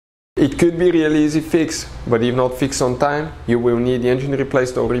It could be really easy fix, but if not fixed on time, you will need the engine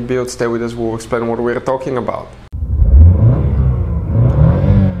replaced or rebuilt. Stay with us, we'll explain what we're talking about.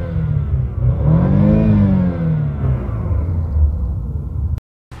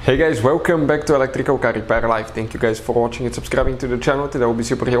 Hey guys, welcome back to Electrical Car Repair Live. Thank you guys for watching and subscribing to the channel. Today will be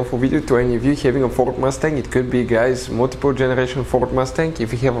super helpful video to any of you having a Ford Mustang. It could be, guys, multiple generation Ford Mustang.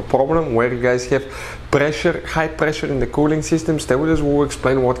 If you have a problem where you guys have pressure, high pressure in the cooling system, stay with us, we'll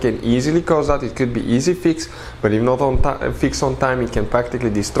explain what can easily cause that. It could be easy fix, but if not fixed on time, it can practically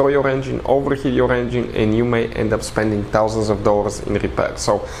destroy your engine, overheat your engine, and you may end up spending thousands of dollars in repair.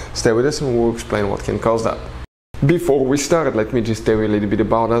 So stay with us and we'll explain what can cause that. Before we start, let me just tell you a little bit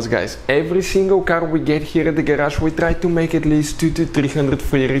about us, guys. Every single car we get here at the garage, we try to make at least 200 to 300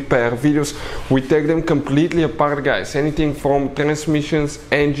 free repair videos. We take them completely apart, guys. Anything from transmissions,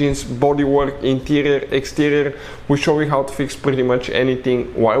 engines, bodywork, interior, exterior. We show you how to fix pretty much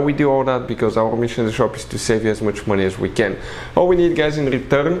anything. Why we do all that? Because our mission in the shop is to save you as much money as we can. All we need, guys, in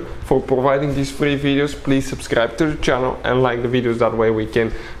return for providing these free videos, please subscribe to the channel and like the videos. That way we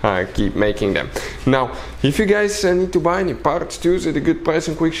can keep making them. Now, if you guys need to buy any parts, tools at a good price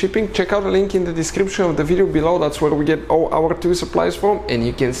and quick shipping, check out the link in the description of the video below. That's where we get all our tool supplies from, and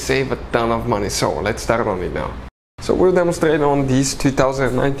you can save a ton of money. So let's start on it now. So we'll demonstrate on this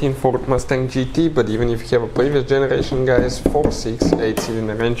 2019 Ford Mustang GT, but even if you have a previous generation, guys, 4.6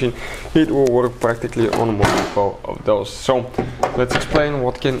 8-cylinder engine, it will work practically on multiple of those. So let's explain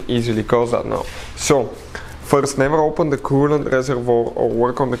what can easily cause that now. So first, never open the coolant reservoir or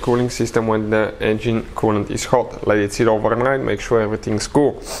work on the cooling system when the engine coolant is hot. Let it sit overnight, make sure everything's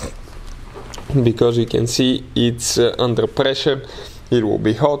cool. Because you can see it's under pressure, it will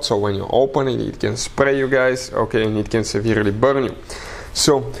be hot, so when you open it, it can spray you guys, okay, and it can severely burn you.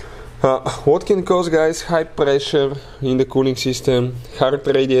 So, what can cause, guys, high pressure in the cooling system, hard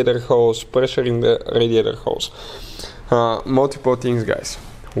radiator hose, pressure in the radiator hose. Multiple things, guys.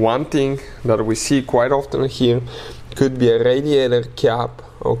 One thing that we see quite often here could be a radiator cap,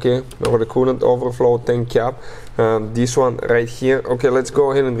 okay, or the coolant overflow tank cap. This one right here. Okay, let's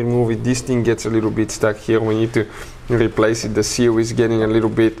go ahead and remove it. This thing gets a little bit stuck here. We need to replace it. The seal is getting a little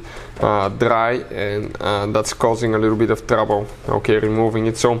bit dry, and that's causing a little bit of trouble. Okay, removing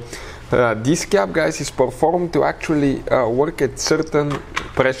it. So this cap, guys, is performed to actually work at certain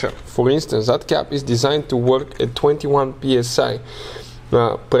pressure. For instance, that cap is designed to work at 21 psi.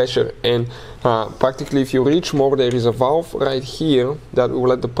 Pressure, and practically if you reach more, there is a valve right here that will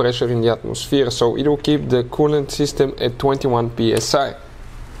let the pressure in the atmosphere, so it will keep the coolant system at 21 psi.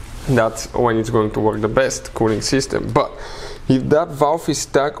 That's when it's going to work the best, cooling system. But if that valve is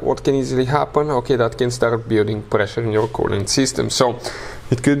stuck, what can easily happen? Okay, that can start building pressure in your coolant system, so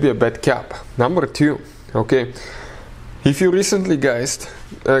it could be a bad cap. Number two, okay, if you recently guys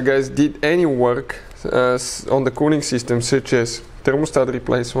did any work on the cooling system, such as thermostat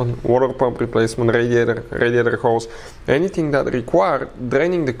replacement, water pump replacement, radiator hose, anything that required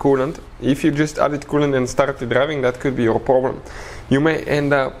draining the coolant, if you just added coolant and started driving, that could be your problem. You may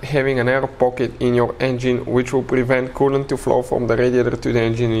end up having an air pocket in your engine, which will prevent coolant to flow from the radiator to the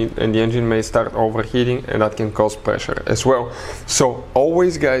engine, and the engine may start overheating, and that can cause pressure as well. So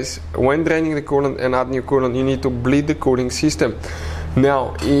always, guys, when draining the coolant and add new coolant, you need to bleed the cooling system.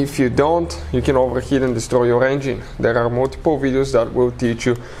 Now, if you don't, you can overheat and destroy your engine. There are multiple videos that will teach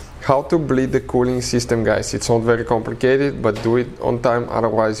you how to bleed the cooling system, guys. It's not very complicated, but do it on time,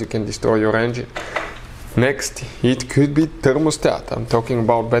 otherwise you can destroy your engine. Next, it could be thermostat. I'm talking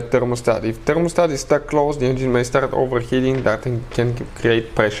about bad thermostat. If thermostat is stuck closed, the engine may start overheating. That can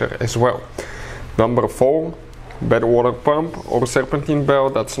create pressure as well. Number 4, bad water pump or serpentine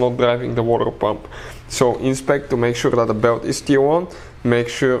belt that's not driving the water pump. So inspect to make sure that the belt is still on. Make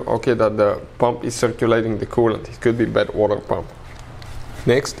sure, okay, that the pump is circulating the coolant. It could be bad water pump.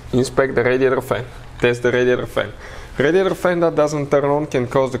 Next, inspect the radiator fan. Test the radiator fan. Radiator fan that doesn't turn on can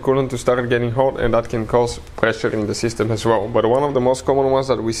cause the coolant to start getting hot, and that can cause pressure in the system as well. But one of the most common ones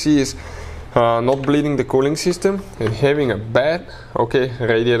that we see is not bleeding the cooling system and having a bad, okay,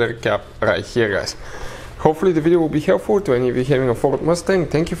 radiator cap right here, guys. Hopefully the video will be helpful to any of you having a Ford Mustang.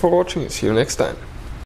 Thank you for watching. See you next time.